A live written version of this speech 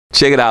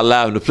Check it out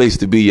live in the place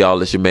to be,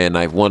 y'all. It's your man,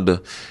 Knife Wonder.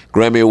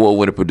 Grammy Award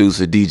winning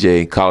producer,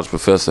 DJ, college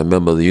professor, and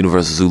member of the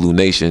Universal Zulu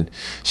Nation.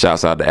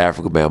 Shouts out to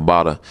Africa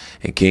Bambaataa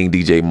and King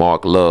DJ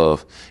Mark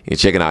Love. And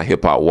checking out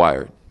Hip Hop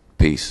Wired.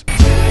 Peace.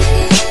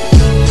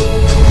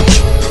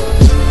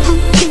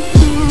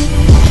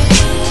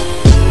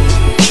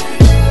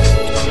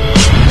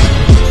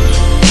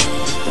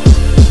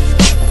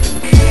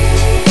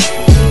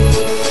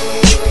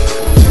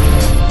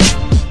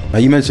 Now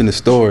you mentioned the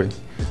story,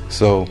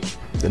 so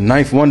the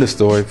Knife Wonder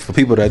story, for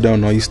people that don't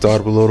know, you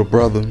started with Little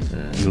Brother,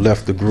 you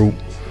left the group,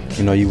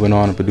 you know, you went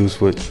on and produced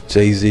with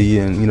Jay-Z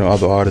and, you know,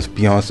 other artists,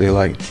 Beyonce,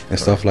 like, and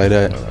stuff like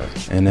that.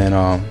 And then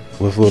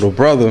with Little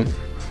Brother,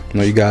 you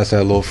know, you guys had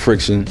a little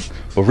friction,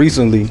 but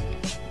recently,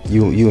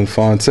 you and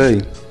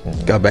Phonte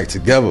got back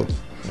together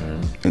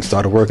and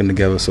started working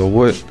together. So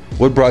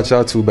what brought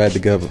y'all two back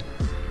together?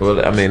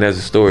 Well, I mean, as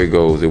the story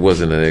goes, it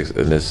wasn't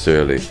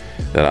necessarily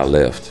that I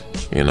left,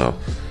 you know.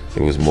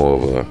 It was more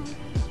of a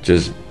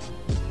just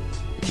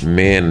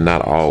men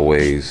not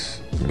always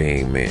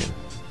being men.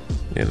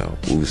 You know,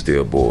 we were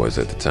still boys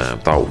at the time,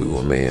 thought we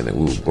were men and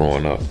we were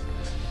growing up.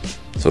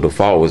 So the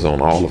fault was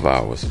on all of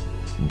ours.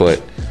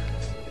 But,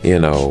 you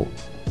know,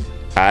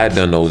 I had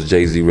done those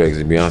Jay-Z records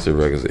and Beyonce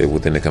records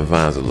within the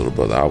confines of Little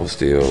Brother. I was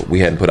still, we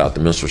hadn't put out the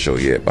Minstrel Show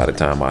yet by the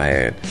time I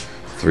had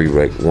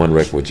one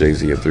record with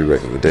Jay-Z and 3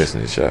 records with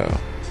Destiny's Child.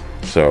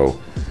 So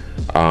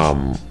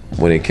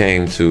when it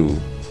came to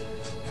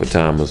For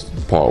Time to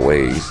Part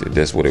Ways,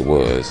 that's what it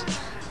was.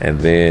 And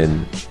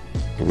then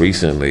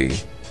recently,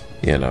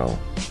 you know,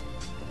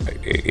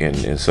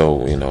 and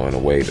so, you know, in a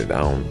way that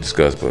I don't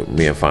discuss, but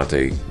me and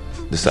Phonte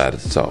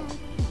decided to talk.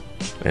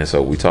 And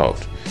so we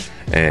talked.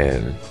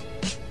 And,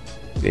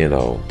 you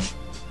know,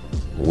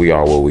 we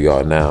are where we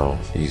are now.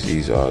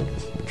 He's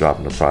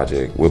dropping the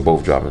project. We're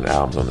both dropping the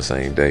albums on the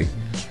same day,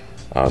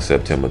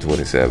 September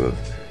 27th.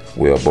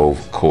 We are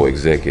both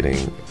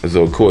co-executive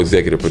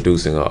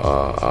producing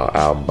a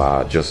album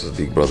by Justice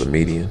League Brother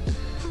Median.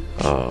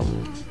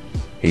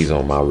 He's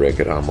on my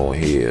record, I'm on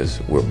his.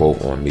 We're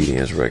both on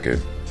Median's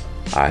record.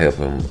 I help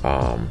him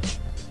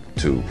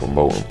to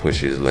promote and push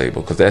his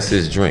label, because that's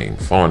his dream.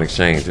 Foreign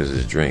exchange is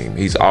his dream.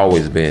 He's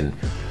always been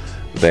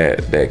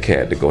that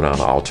cat to go down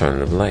the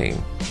alternative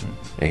lane.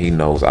 And he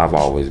knows I've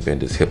always been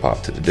just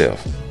hip-hop to the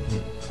death.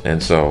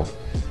 And so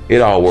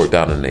it all worked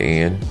out in the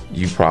end.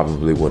 You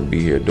probably wouldn't be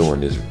here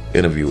doing this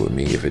interview with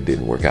me if it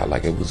didn't work out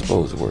like it was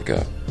supposed to work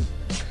out.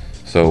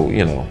 So,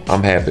 you know,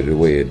 I'm happy the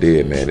way it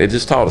did, man. It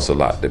just taught us a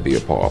lot to be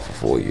apart for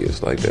 4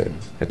 years like that.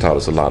 It taught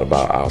us a lot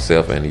about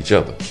ourselves and each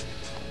other.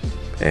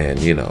 And,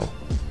 you know,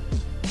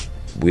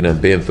 we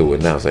done been through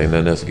it now, so ain't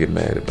nothing else to get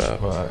mad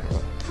about. Right.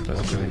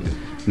 That's okay.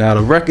 Now,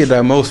 the record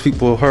that most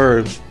people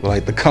heard,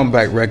 like the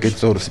comeback record,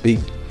 so to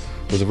speak,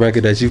 was a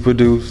record that you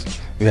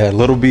produced. You had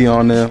Little B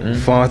on there,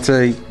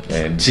 Phonte,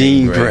 and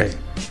Jean Grae.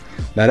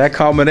 Now that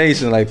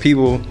combination, like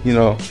people, you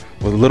know,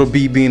 with Little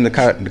B being the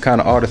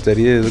kind of artist that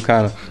he is, it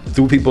kind of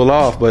threw people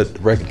off, but the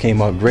record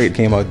came out great,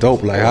 came out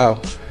dope. Like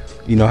how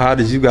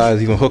did you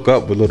guys even hook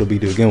up with Little B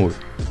to begin with?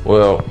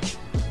 Well,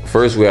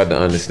 first we had to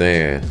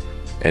understand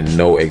and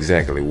know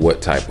exactly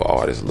what type of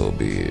artist Lil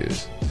B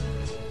is.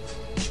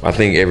 I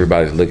think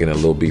everybody's looking at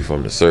Lil B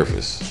from the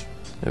surface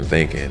and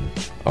thinking,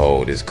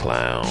 oh, this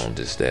clown,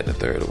 this, that, and the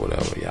third, or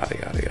whatever, yada,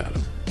 yada,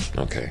 yada.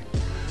 Okay.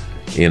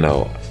 You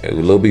know,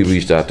 Lil B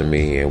reached out to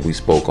me and we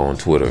spoke on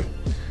Twitter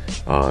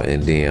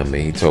in DM, and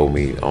he told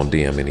me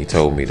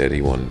that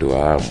he wanted to do an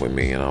album with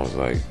me, and I was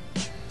like,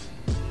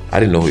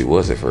 I didn't know who he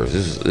was at first.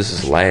 This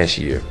is last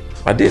year.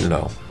 I didn't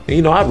know. And,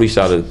 you know, I reached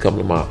out to a couple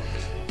of my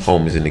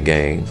homies in the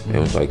game and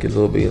was like,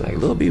 Lil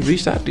B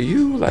reached out to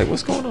you? Like,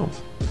 what's going on?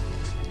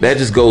 That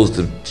just goes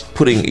to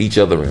putting each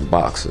other in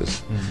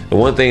boxes. The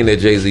one thing that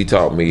Jay-Z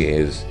taught me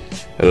is,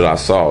 that I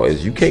saw,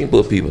 is you can't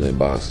put people in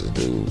boxes,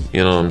 dude.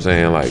 You know what I'm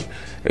saying? Like,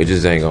 it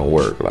just ain't gonna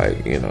work.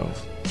 Like, you know,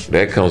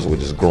 that comes with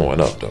just growing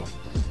up, though.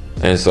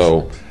 And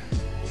so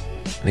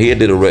he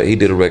did a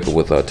record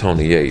with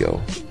Tony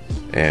Yayo,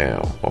 and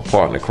my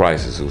partner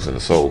Crisis, who's in the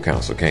Soul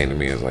Council, came to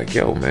me and was like,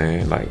 yo,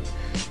 man, like,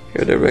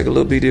 hear that record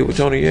Lil B did with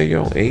Tony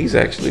Yayo, and he's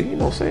actually, you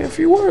know, saying a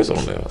few words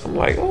on there. I'm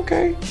like,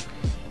 okay.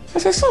 I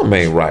said, something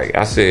ain't right.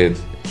 I said,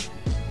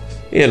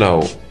 you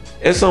know,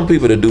 there's some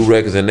people that do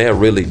records and they're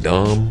really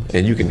dumb,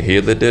 and you can hear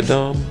that they're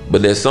dumb.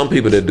 But there's some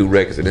people that do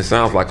records and it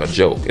sounds like a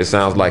joke. It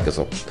sounds like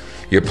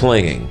you're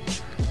playing.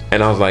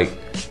 And I was like,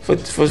 for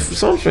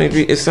some strange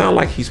reason, it sounds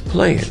like he's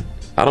playing.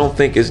 I don't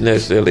think it's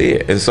necessarily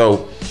it. And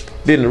so,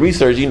 did the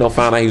research, you know,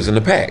 found out he was in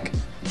the pack.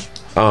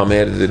 Had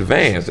it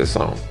advanced that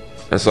song.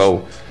 And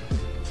so,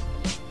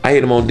 I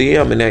hit him on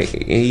DM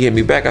and he hit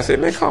me back. I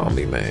said, man, call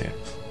me, man.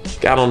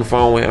 Got on the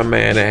phone with him,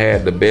 man, and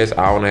had the best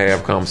hour and a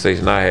half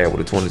conversation I had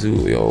with a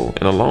 22-year-old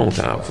in a long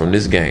time from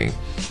this game.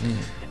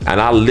 And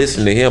I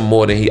listened to him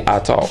more than I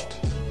talked.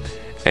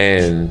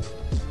 And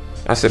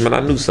I said, man,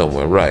 I knew something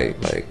went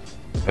right. Like,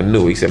 I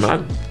knew. He said,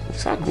 man,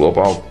 I grew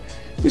up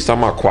we was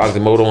talking about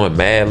Quasimodo and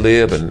Mad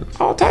Lib and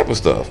all type of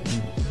stuff.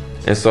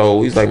 And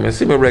so he's like, man,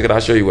 send me a record, I'll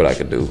show you what I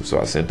can do. So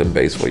I sent him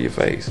Bass for Your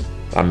Face.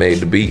 I made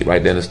the beat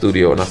right there in the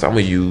studio, and I said, I'm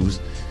gonna use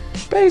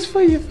bass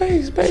for your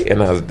face, bass.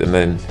 And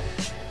then,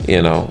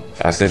 you know,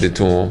 I sent it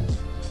to him.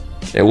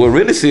 And what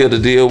really sealed the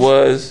deal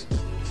was,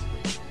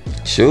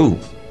 shoot,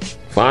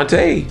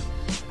 Fonte.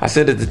 I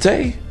sent it to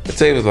Tay. And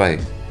Tay was like,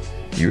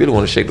 you really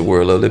want to shake the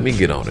world up? Let me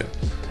get on it.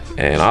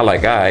 And I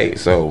like, all right.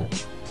 So,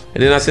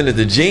 and then I sent it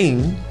to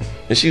Jean,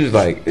 and she was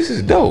like, this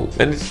is dope.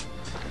 And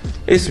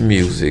it's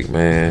music,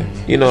 man.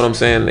 You know what I'm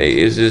saying?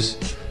 It's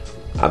just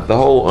the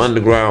whole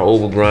underground,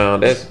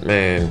 overground. That's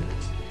dead.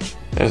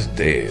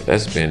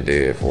 That's been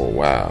dead for a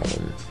while.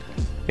 And,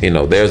 you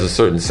know, there's a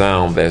certain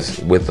sound that's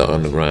with the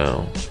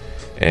underground,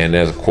 and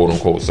there's a quote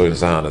unquote certain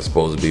sound that's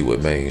supposed to be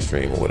with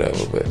mainstream or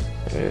whatever. But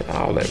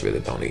all that really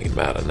don't even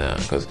matter now,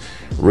 because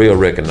real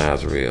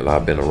recognize real.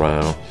 I've been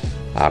around.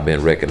 I've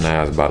been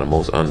recognized by the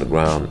most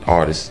underground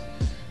artists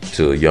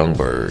to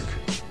Youngberg.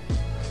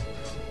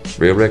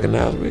 Real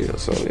recognize real.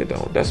 So it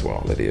don't. That's what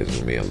all it is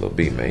with me and Lil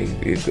B, man.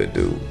 He's a good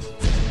dude.